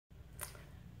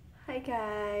Hi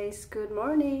guys, good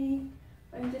morning.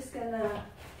 I'm just gonna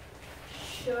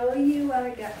show you what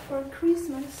I got for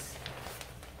Christmas.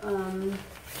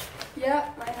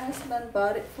 Yeah, my husband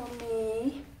bought it for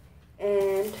me,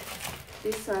 and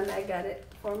this one I got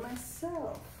it for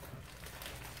myself.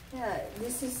 Yeah,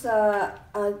 this is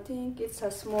I think it's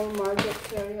a small Margot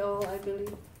Carryall, I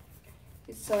believe.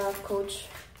 It's a Coach.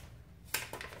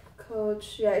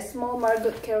 Yeah, a small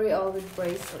Margot Carryall with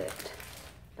bracelet.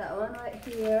 That one right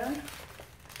here.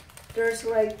 There's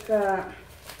like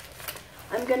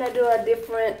I'm gonna do a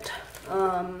different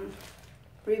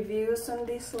reviews on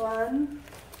this one.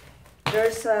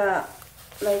 There's a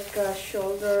like a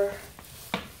shoulder.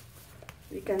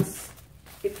 You can,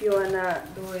 if you wanna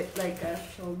do it like a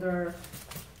shoulder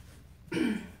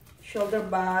shoulder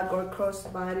bag or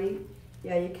crossbody,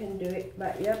 yeah, you can do it.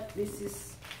 But yep, this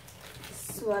is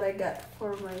what I got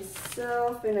for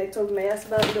myself, and I told my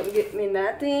husband don't get me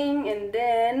nothing. And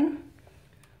then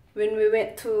when we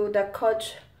went to the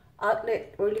Coach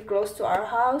outlet really close to our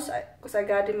house, because I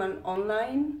got him on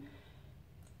online,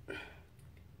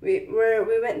 we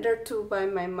went there to buy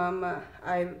my mama.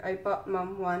 I bought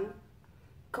mom one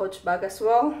Coach bag as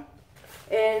well,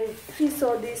 and he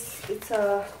saw this. It's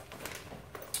a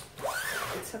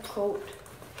coat.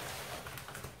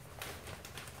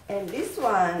 And this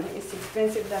one is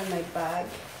expensive than my bag.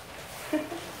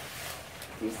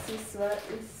 This is what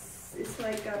it's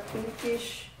like a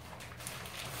pinkish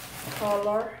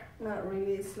color. Not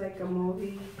really, it's like a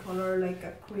movie color, like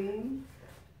a cream.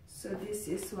 So this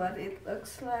is what it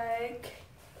looks like.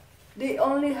 They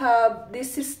only have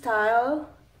this style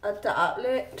at the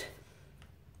outlet.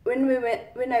 When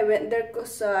I went there,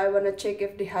 because I wanna check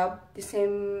if they have the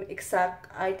same exact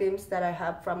items that I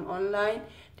have from online.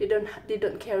 They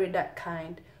don't carry that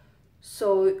kind.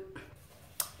 So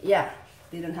yeah,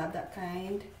 they don't have that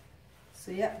kind.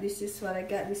 So yeah, this is what I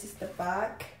got. This is the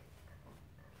bag.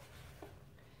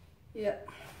 Yeah,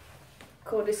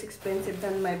 coat is expensive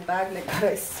than my bag, like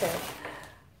I said.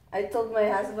 I told my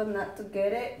husband not to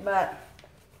get it, but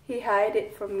he hid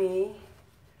it from me.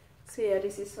 So yeah,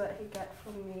 this is what he got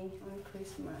for me on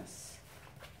Christmas.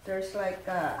 There's like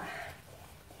a,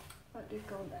 what do you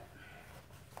call that?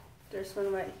 There's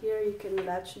one right here, you can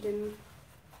latch them.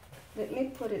 Let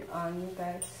me put it on, you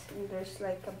guys. And there's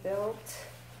like a belt.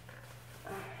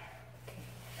 Okay.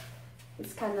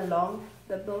 It's kind of long.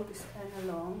 The belt is kind of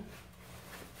long.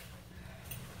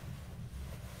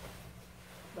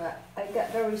 But I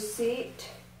got the receipt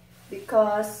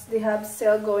because they have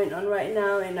sale going on right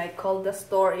now, and I called the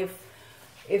store if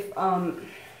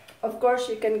of course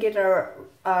you can get a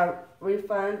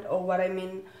refund, or what I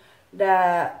mean,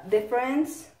 the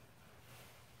difference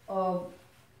of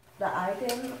the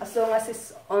item, as long as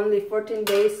it's only 14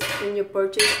 days when you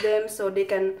purchase them, so they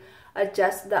can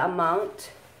adjust the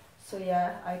amount. So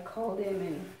yeah, I called him,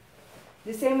 and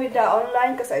the same with the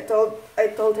online, because I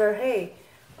told her, hey,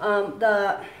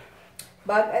 the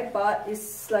bag I bought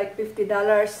is like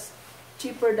 $50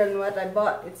 cheaper than what I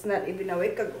bought. It's not even a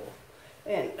week ago,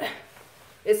 and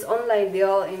it's online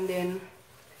deal. And then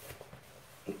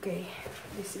okay,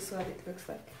 this is what it looks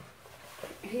like.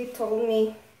 He told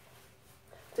me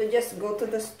to just go to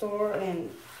the store and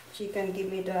she can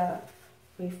give me the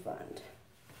refund.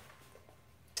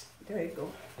 There you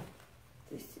go.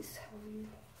 This is how you.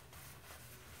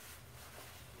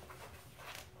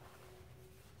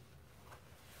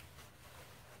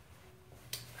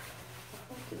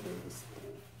 How to do this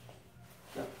thing?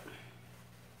 No.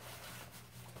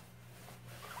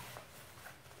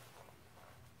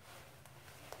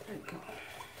 There you go.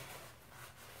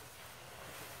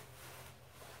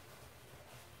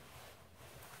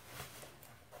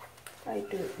 I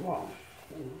do it wrong.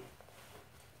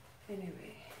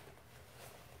 Anyway,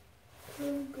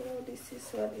 there we go. This is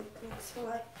what it looks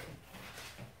like.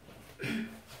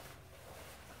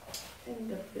 And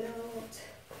the belt.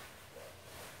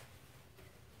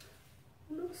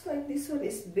 Looks like this one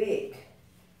is big.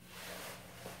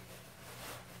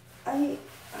 I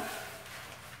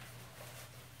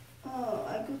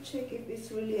could check if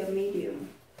it's really a medium,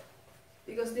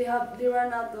 because they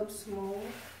run out of small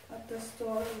at the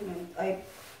store, and I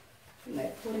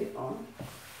put it on.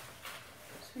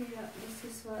 So yeah, this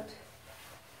is what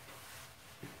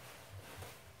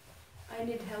I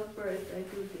need. Helper if I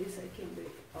do this, I can do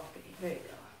it. Okay, there you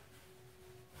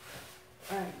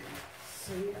go. Alright,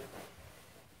 so yeah.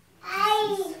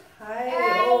 Hi.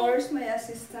 Oh, where's my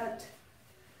assistant?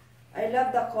 I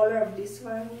love the color of this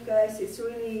one, you guys. It's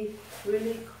really,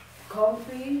 really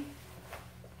comfy.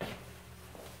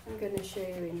 I'm gonna show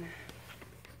you in.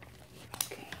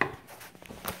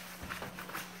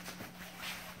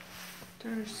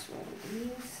 There's what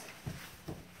it is.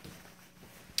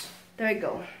 There you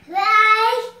go.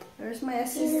 Bye. There's my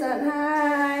assistant.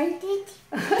 Hi.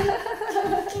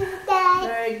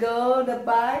 There you go. The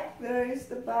back. There is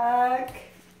the back.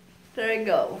 There you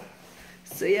go.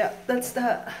 So yeah, that's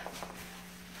the.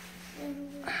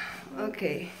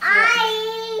 Okay.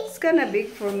 Yeah. It's kind of big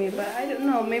for me, but I don't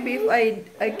know. Maybe if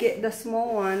I get the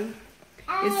small one,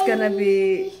 it's gonna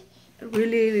be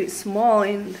really small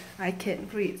and I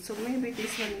can't read. So maybe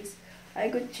this one is. I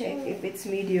could check if it's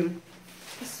medium.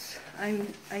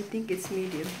 I think it's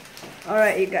medium.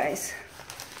 Alright, you guys.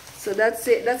 So that's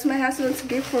it. That's my husband's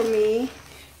gift for me.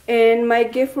 And my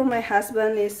gift for my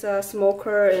husband is a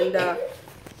smoker and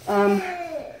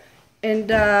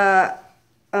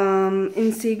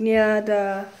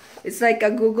insignia. It's like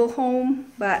a Google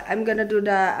Home, but I'm gonna do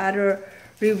the other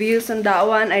reviews on that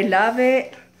one. I love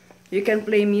it. You can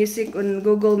play music on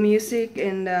Google Music,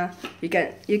 and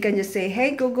you can just say,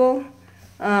 "Hey Google,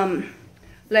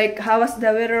 like how was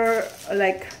the weather,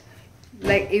 like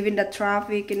even the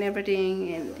traffic and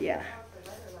everything," and yeah.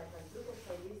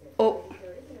 Oh,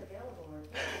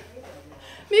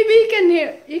 maybe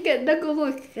the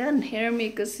Google can hear me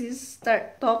because he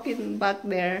start talking back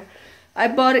there. I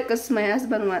bought it because my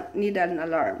husband need an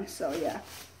alarm. So yeah.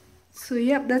 So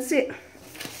yep, that's it.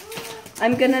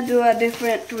 I'm gonna do a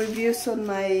different reviews on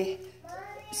my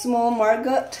small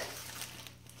Margot.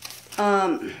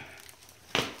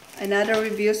 Another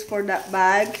reviews for that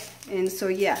bag, and so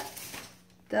yeah,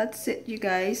 that's it, you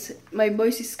guys. My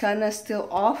voice is kinda still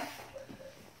off.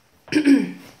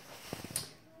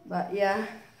 But yeah,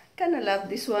 I kinda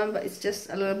love this one, but it's just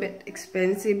a little bit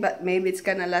expensive, but maybe it's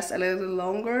gonna last a little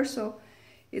longer, so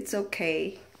it's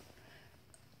okay.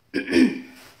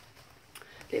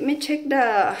 Let me check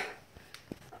the,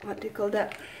 what do you call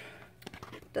that,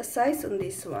 the size on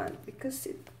this one, because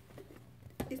it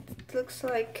looks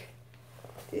like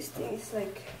this thing is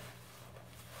like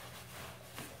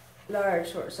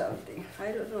large or something.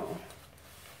 I don't know.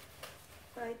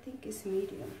 I think it's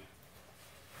medium.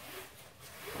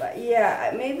 But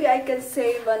yeah, maybe I can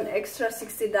save an extra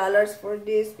 $60 for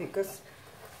this because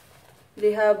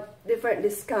they have different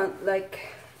discount. Like,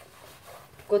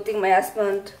 good thing my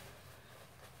husband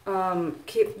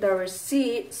keep the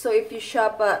receipt. So if you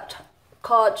shop at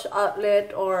Coach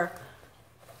outlet or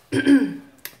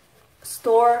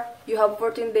store, you have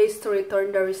 14 days to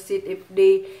return the receipt. If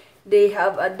they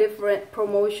have a different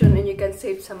promotion and you can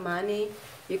save some money,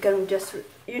 you can just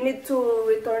you need to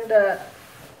return the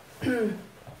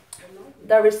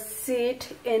the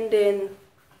receipt, and then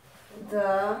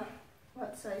the,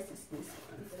 what size is this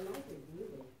one?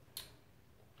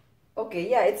 Okay,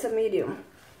 yeah, it's a medium.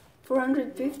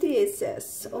 450 it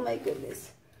says. Oh my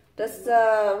goodness, that's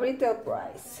the retail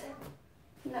price.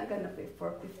 I'm not gonna pay $450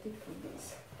 for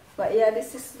this. But yeah,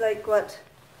 this is like what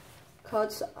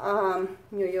Coach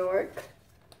New York.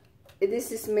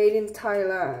 This is made in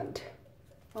Thailand.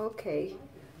 Okay,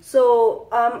 so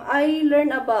I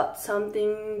learned about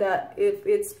something that if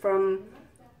it's from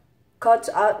Coach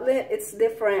outlet, it's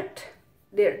different.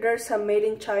 There's some made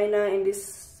in China and this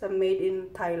some made in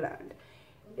Thailand.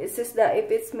 It says that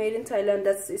if it's made in Thailand,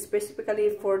 that's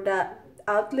specifically for that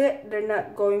outlet. They're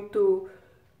not going to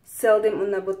sell them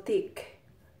on a boutique.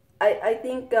 I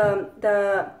think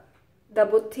the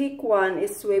boutique one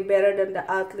is way better than the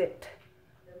outlet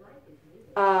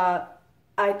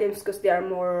items because they are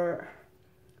more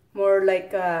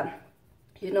like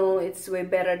you know, it's way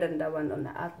better than the one on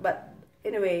the outlet. But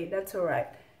anyway, that's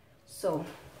alright. So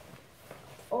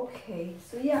okay,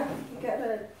 so yeah, you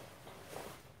gotta.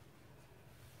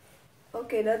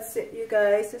 Okay, that's it, you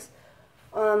guys.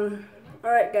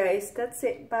 Alright guys, that's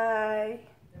it. Bye.